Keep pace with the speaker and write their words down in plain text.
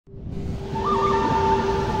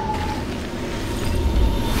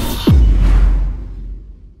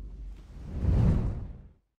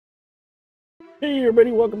Hey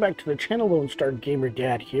everybody, welcome back to the channel. Lone Star Gamer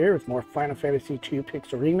Dad here with more Final Fantasy II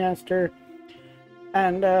Pixel Remaster.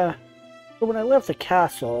 And so when I left the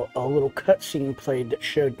castle, a little cutscene played that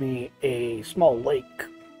showed me a small lake.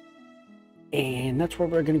 And that's where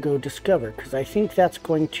we're going to go discover, because I think that's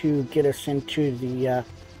going to get us into the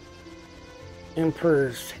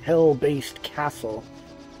Emperor's Hell-based castle.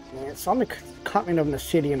 And it's on the continent of the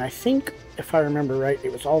city, and I think, if I remember right,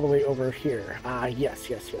 it was all the way over here. Yes.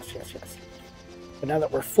 But now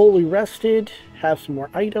that we're fully rested, have some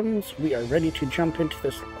more items, we are ready to jump into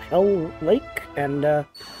this Hell Lake and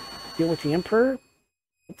deal with the Emperor.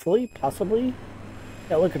 Hopefully, possibly.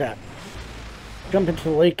 Yeah, look at that. Jump into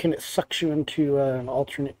the lake and it sucks you into an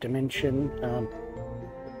alternate dimension.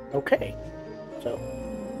 Okay. So,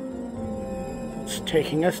 it's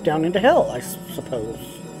taking us down into Hell, I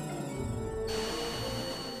suppose.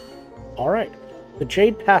 Alright. The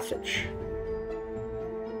Jade Passage.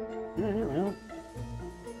 Well,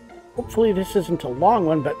 hopefully this isn't a long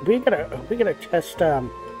one, but we gotta test our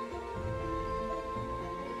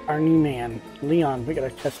new man, Leon. We gotta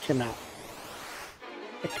test him out.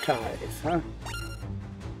 Ties, huh?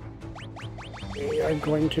 We are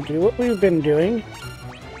going to do what we've been doing.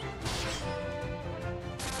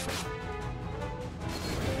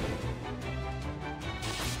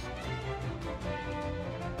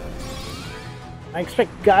 I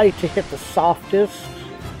expect Guy to hit the softest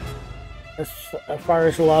as far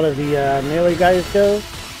as a lot of the melee guys go.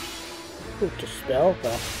 Ooh, dispel,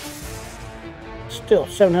 but still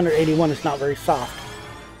 781 is not very soft.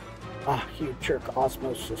 Ah, you jerk,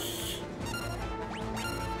 osmosis.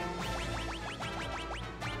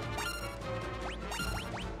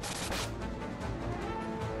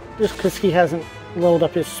 Just because he hasn't leveled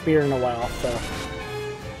up his spear in a while, so.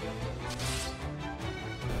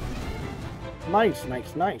 Nice,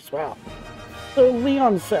 wow. So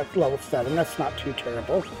Leon's at level 7, that's not too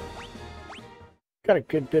terrible. Got a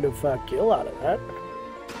good bit of gil out of that.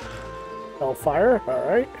 Hellfire,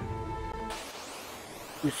 alright.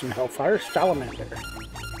 Use some Hellfire, Salamander.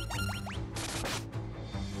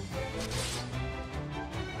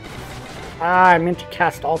 I meant to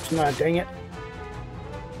cast Ultima, dang it.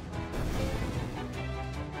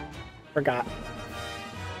 Forgot.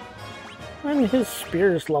 I mean, his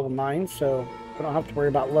spear is level 9, so I don't have to worry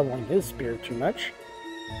about leveling his spear too much.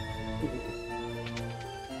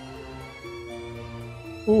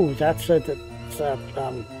 Ooh, that's a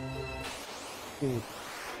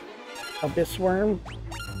Abyss Worm.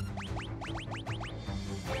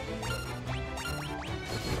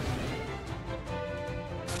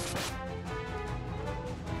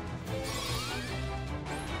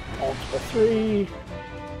 Ultra 3.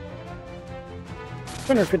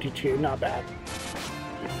 252, not bad.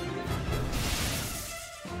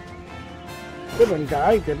 Good one,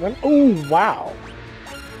 Guy, good one. Oh, wow.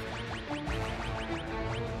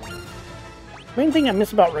 Main thing I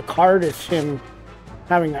miss about Ricard is him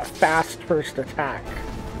having that fast first attack.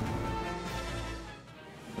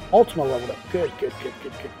 Ultima leveled up. Good.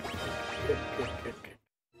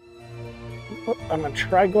 Oh, I'm gonna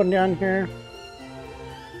try going down here.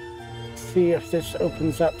 See if this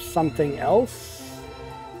opens up something else.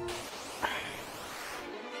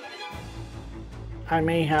 I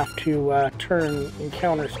may have to turn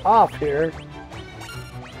encounters off here.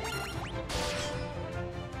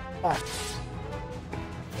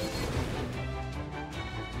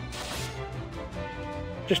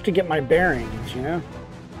 Just to get my bearings, you know?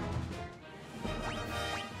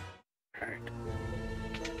 Alright.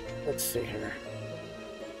 Let's see here.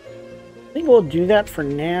 I think we'll do that for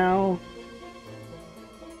now.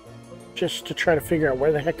 Just to try to figure out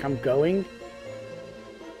where the heck I'm going.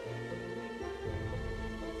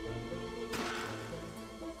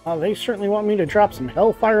 Oh, they certainly want me to drop some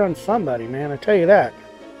hellfire on somebody, man, I tell you that.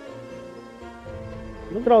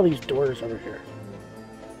 Look at all these doors over here.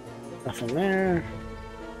 Nothing there.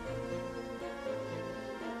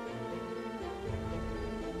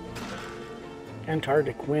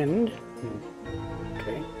 Antarctic wind.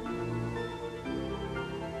 Okay.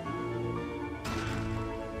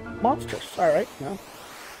 Monsters. Alright, no.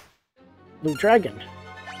 Blue dragon.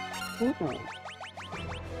 Ooh.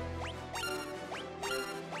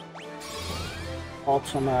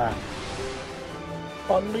 Ultima.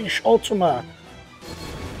 Unleash Ultima.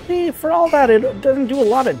 See, for all that, it doesn't do a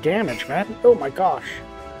lot of damage, man. Oh my gosh.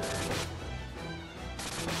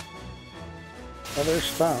 Well, there's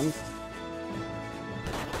some.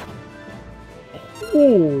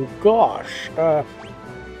 Oh gosh.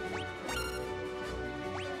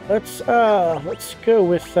 Let's go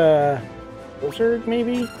with Blizzard,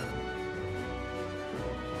 maybe.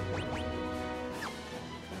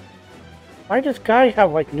 Why does Guy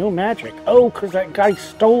have, like, no magic? Oh, because that guy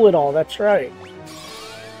stole it all. That's right.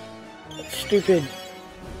 That stupid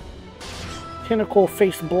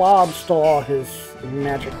tentacle-faced blob stole all his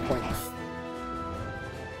magic points.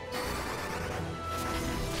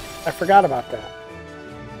 I forgot about that.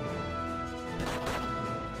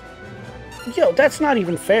 Yo, that's not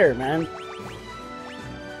even fair, man.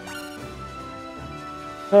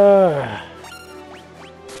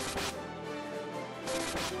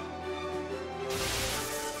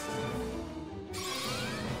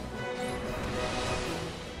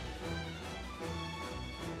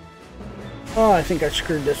 Oh, I think I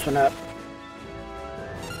screwed this one up.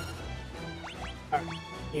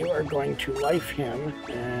 You are going to life him,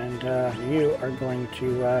 and you are going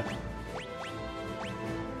to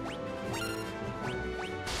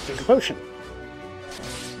take a potion.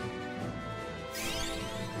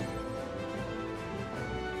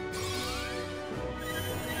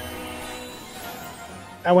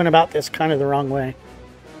 I went about this kind of the wrong way.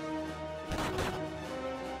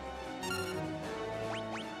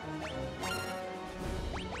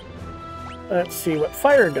 Let's see what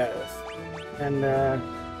fire does. And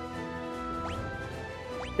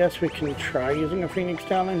guess we can try using a Phoenix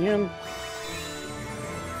down on him.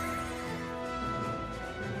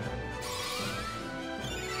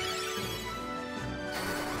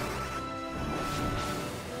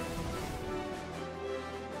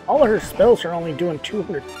 All of her spells are only doing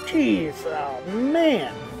 200. Jeez, oh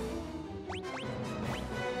man.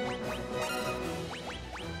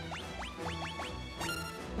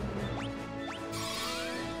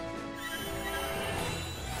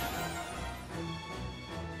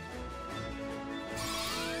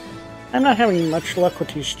 I'm not having much luck with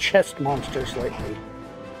these chest monsters lately.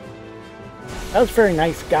 That was a very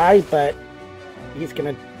nice guy, but he's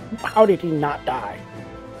gonna... How did he not die?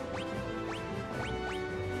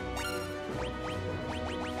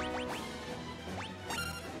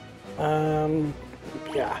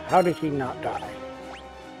 Yeah, how did he not die?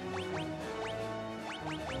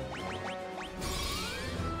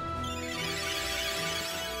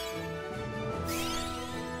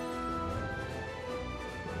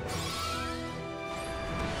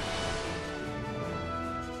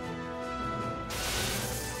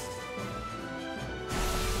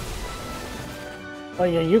 Oh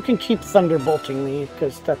yeah, you can keep thunderbolting me,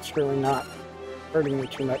 because that's really not hurting me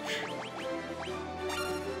too much.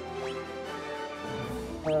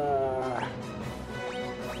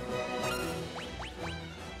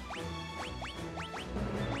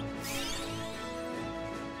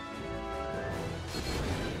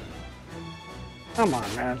 Come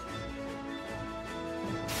on, man.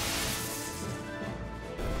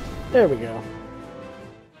 There we go.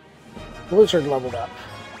 Blizzard leveled up.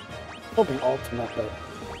 Hoping ultimate, but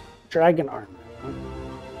dragon armor.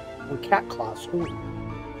 And cat claws. Ooh.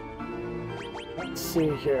 Let's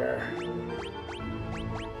see here.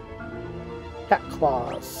 Cat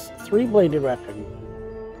claws. 3-bladed weapon.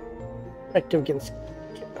 Effective against.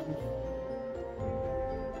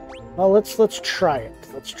 Well, let's try it.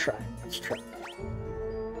 Let's try it. Let's try it.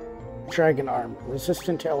 Dragon armor.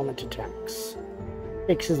 Resistant to element attacks.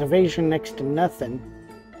 Makes his evasion next to nothing.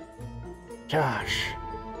 Gosh.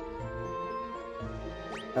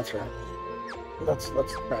 That's right. Let's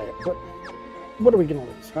try it. What are we gonna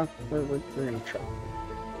lose, huh? We're gonna try.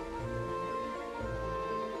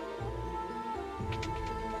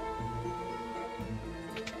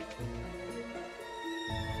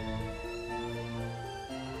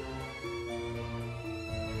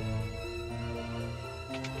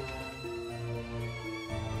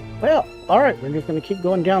 Well, alright, we're just gonna keep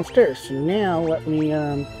going downstairs. So now let me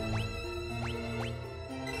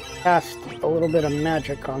cast a little bit of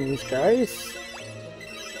magic on these guys.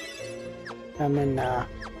 And then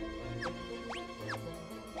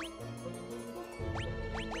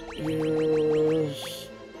use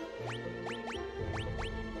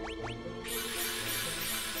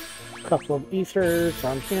a couple of ethers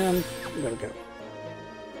on him. There we go.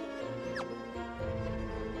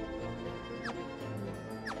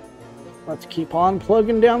 Let's keep on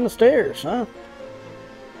plugging down the stairs, huh?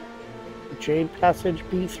 Jade Passage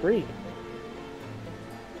B3.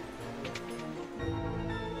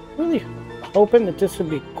 Really hoping that this would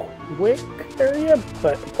be quick area,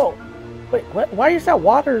 but oh, wait, what? Why is that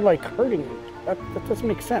water like hurting me? That doesn't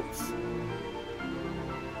make sense.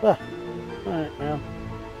 All right, well,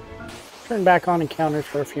 turn back on encounters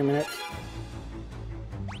for a few minutes.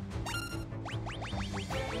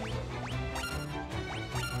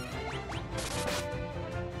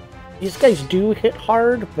 These guys do hit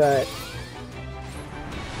hard, but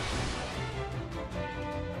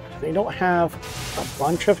they don't have a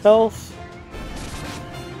bunch of health.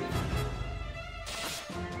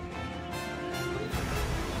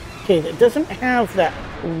 Okay, it doesn't have that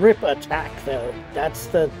rip attack though. That's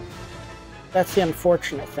the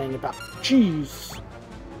unfortunate thing about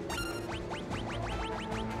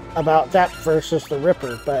about that versus the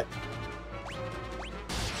Ripper, but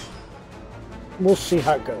we'll see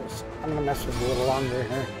how it goes. I'm gonna mess with it a little longer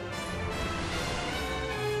here.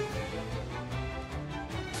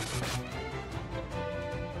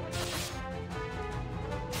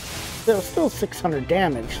 So still 600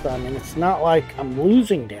 damage, so I mean it's not like I'm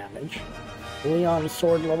losing damage. Leon's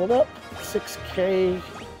sword leveled up, 6k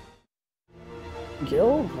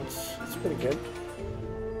gil. That's pretty good.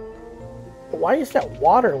 But why is that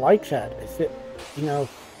water like that? Is it, you know,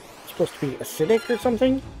 supposed to be acidic or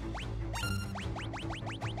something?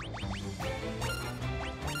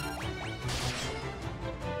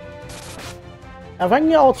 Now, if I can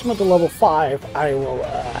get ultimate to level 5, I will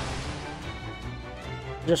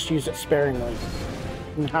just use it sparingly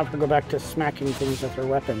and have to go back to smacking things with their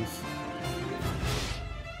weapons.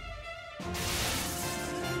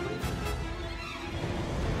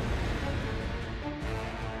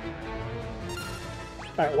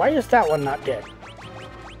 Alright, why is that one not dead?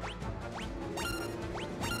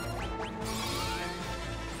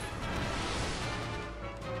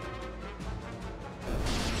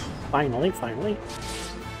 Finally.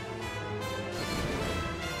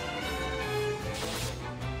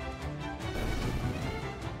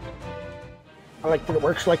 I like that it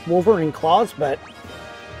works like Wolverine claws, but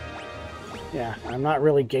yeah, I'm not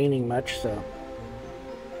really gaining much, so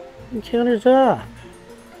encounters up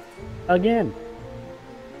again.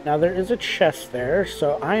 Now there is a chest there,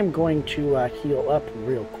 so I am going to heal up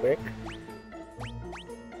real quick.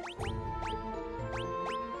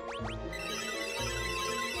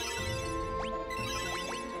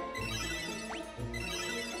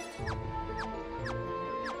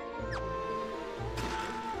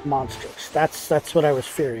 Monsters. That's what I was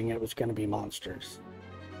fearing. It was going to be monsters.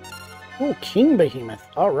 Oh, King Behemoth.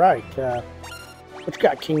 All right. What you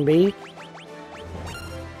got, King B?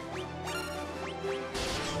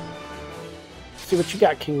 See what you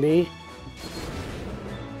got, King B.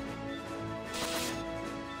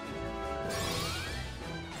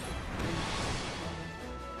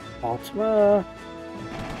 Ultima.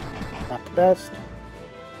 Not the best.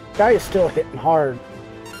 Guy is still hitting hard.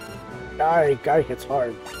 Guy hits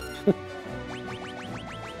hard.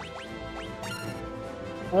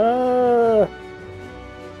 I'll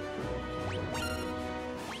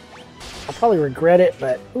probably regret it,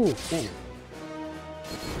 but ooh, man.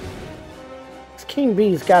 This King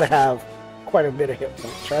B's got to have quite a bit of hit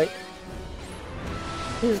points, right?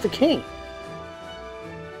 He's the king.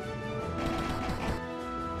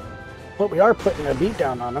 But we are putting a beat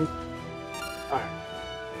down on him.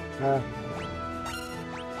 Alright.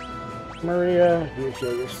 Maria, you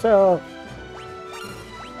heal yourself.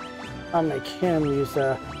 I'll make him use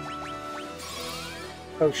a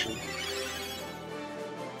potion.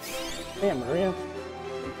 Damn, Maria.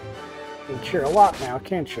 You can cure a lot now,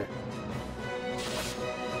 can't you?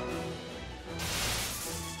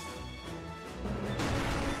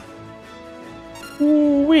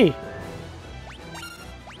 Ooh-wee!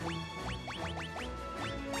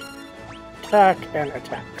 Attack and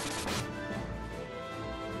attack.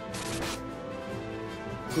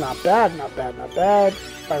 Not bad, not bad, not bad.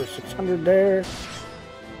 500 or 600 there.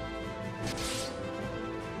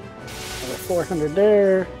 Another 400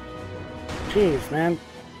 there. Jeez, man.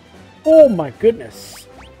 Oh my goodness.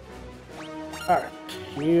 Alright,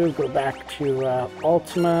 you go back to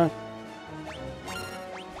Ultima.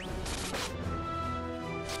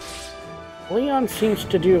 Leon seems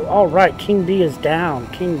to do alright. King B is down.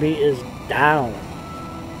 King B is down.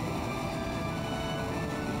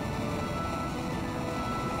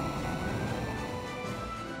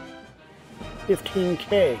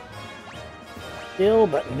 $15K. Still,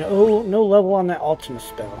 but no level on that Ultima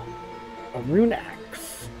spell. A rune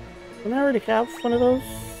axe. Don't I already have one of those?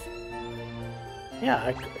 Yeah,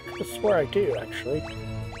 I could have swore I do, actually.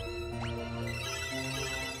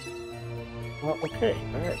 Well, okay,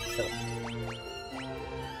 alright, so.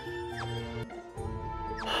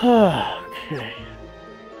 Okay.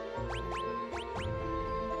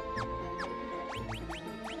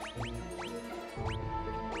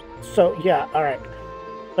 So, yeah, alright.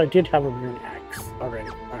 So I did have a rune axe already.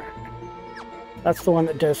 Alright. That's the one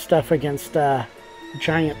that does stuff against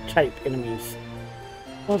giant type enemies.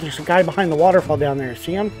 Oh, there's a guy behind the waterfall down there.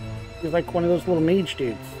 See him? He's like one of those little mage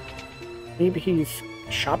dudes. Maybe he's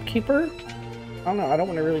a shopkeeper? I don't know. I don't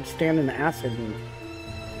want to really stand in the acid and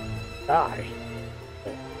die.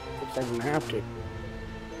 But looks like I'm going to have to.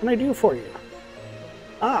 What can I do for you?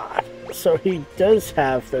 Ah, so he does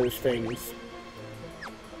have those things.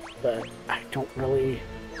 but I don't really,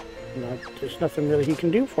 you know, there's nothing really he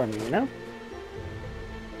can do for me, you know?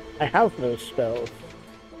 I have those spells.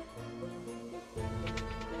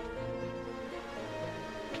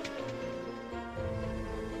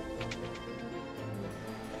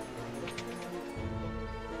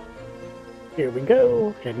 Here we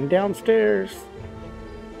go, heading downstairs.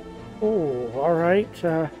 Oh, alright.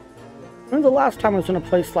 Remember the last time I was in a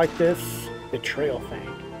place like this? Betrayal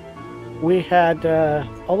thing. We had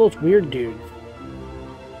all those weird dudes.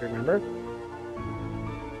 Remember?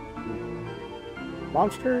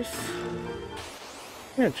 Monsters?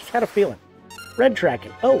 Yeah, just had a feeling. Red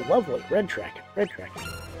Dragon. Oh, lovely. Red Dragon. Red Dragon.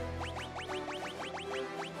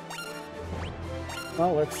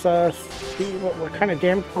 Well, let's see what kind of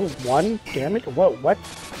damage. Oh, 1 damage? Whoa, what?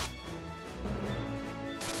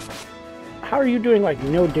 How are you doing, like,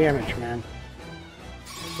 no damage, man?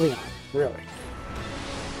 Leon, really?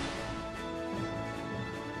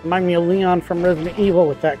 Remind me of Leon from Resident Evil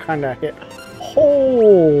with that kind of hit.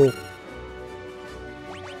 Oh!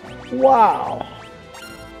 Wow!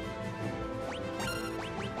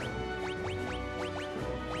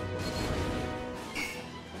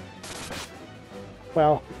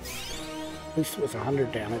 Well, at least it was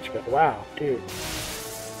 100 damage, but wow, dude.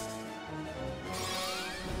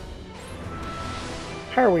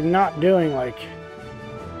 How are we not doing, like...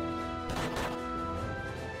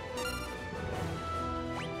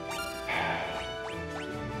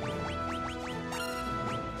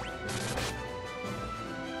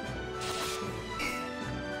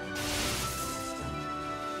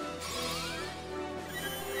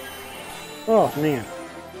 Oh, man.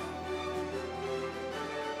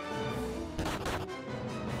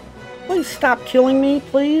 Please stop killing me,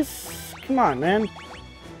 please. Come on, man.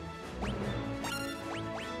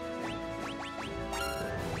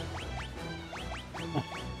 I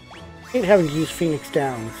hate having to use Phoenix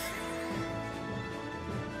Downs.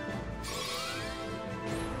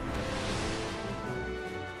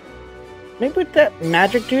 Maybe with that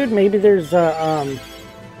magic dude, maybe there's a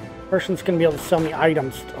person's gonna be able to sell me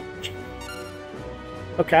items. Oh,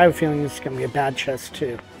 okay, I have a feeling this is gonna be a bad chest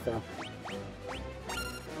too. So.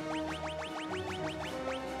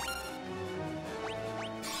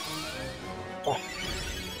 Oh.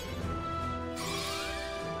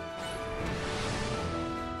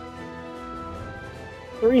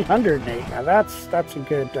 $308. Now that's a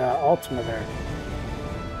good Ultima there.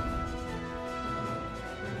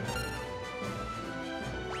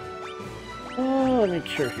 Oh, let me make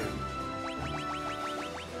sure here.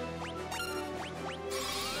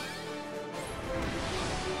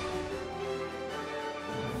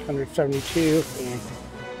 $172 and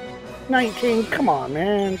 19. Come on,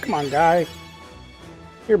 man. Come on, guy.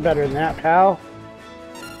 You're better than that, pal.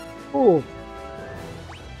 Ooh.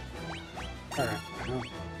 Alright.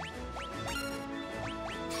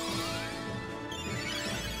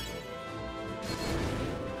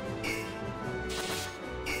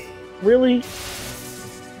 Really?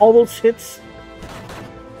 All those hits?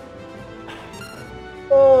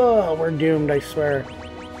 Oh, we're doomed, I swear.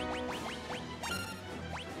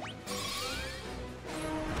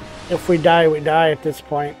 If we die, we die at this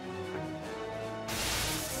point.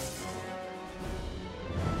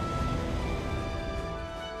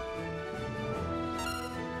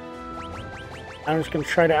 I'm just going to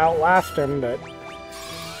try to outlast him, but...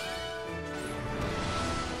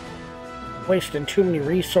 wasting too many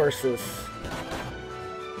resources.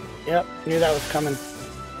 Yep, knew that was coming.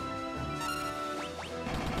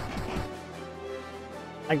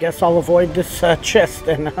 I guess I'll avoid this chest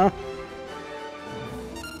then, huh?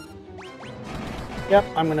 Yep,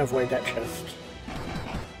 I'm gonna avoid that chest.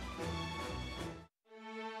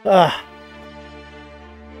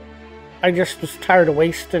 I just was tired of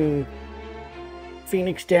wasting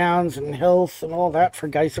Phoenix Downs and health and all that for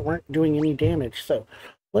guys that weren't doing any damage, so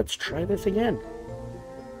let's try this again.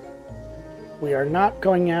 We are not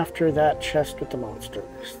going after that chest with the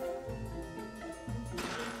monsters.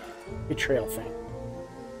 Betrayal thing.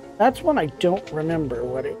 That's one I don't remember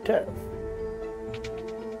what it does.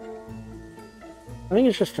 I think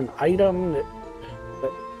it's just an item that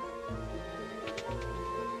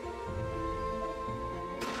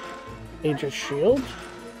Aegis Shield,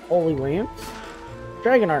 Holy Lance,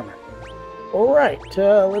 Dragon Armor. Alright,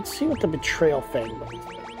 let's see what the Betrayal thing looks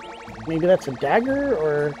like. Maybe that's a dagger,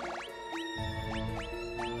 or...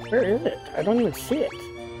 Where is it? I don't even see it.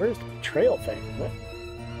 Where's the Betrayal thing? What?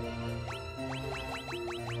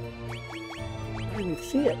 I don't even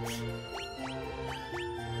see it.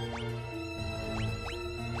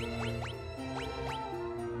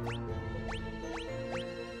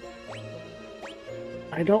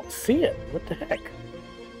 I don't see it. What the heck?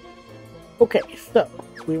 Okay, so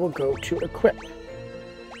we will go to equip.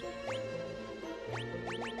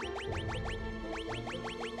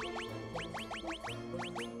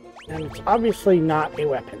 And it's obviously not a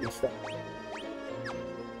weapon, so.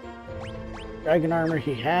 Dragon armor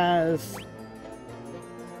he has.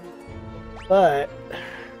 But...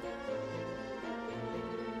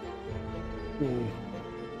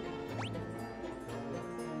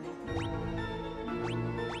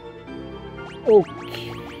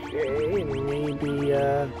 Okay, maybe,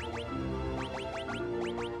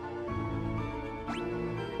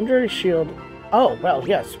 Legendary shield. Oh, well,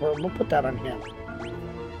 yes, we'll put that on him.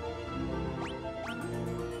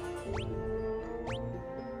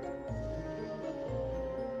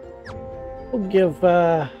 We'll give,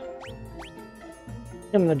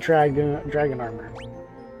 him the dragon armor.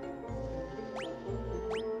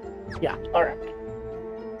 Yeah, alright.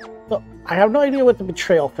 So, I have no idea what the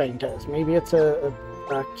betrayal thing does. Maybe it's a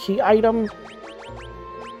key item?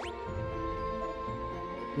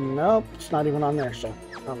 Nope, it's not even on there, so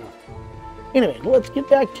I don't know. Anyway, let's get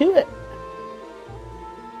back to it.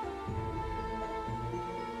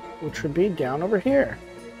 Which would be down over here.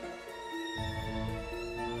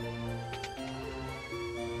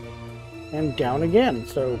 And down again,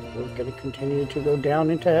 so we're going to continue to go down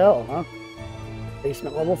into hell, huh?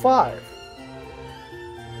 Basement level 5.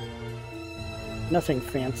 Nothing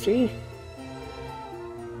fancy.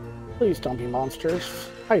 Please don't be monsters.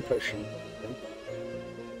 High potion.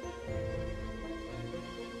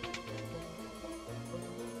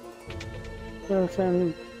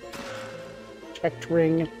 Nothing. Checked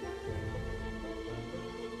ring.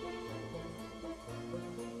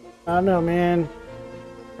 I don't know, man.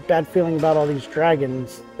 Bad feeling about all these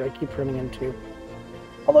dragons that I keep running into.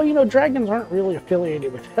 Although, you know, dragons aren't really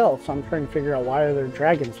affiliated with hell, so I'm trying to figure out why are there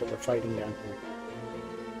dragons that we're fighting down here.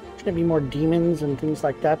 Should there be more demons and things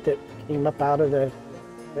like that that came up out of there?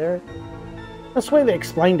 That's the way they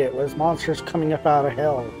explained it, was monsters coming up out of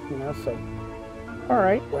hell, you know, so...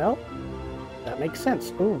 Alright, well, that makes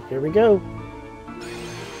sense. Ooh, here we go.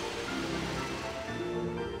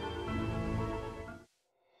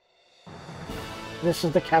 This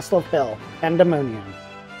is the Castle of Hell, Pandemonium.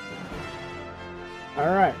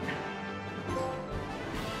 Alright.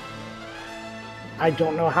 I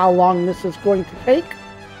don't know how long this is going to take,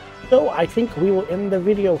 so I think we will end the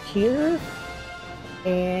video here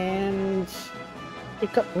and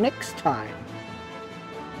pick up next time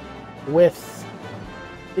with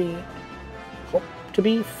the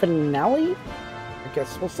hope-to-be finale. I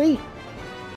guess we'll see.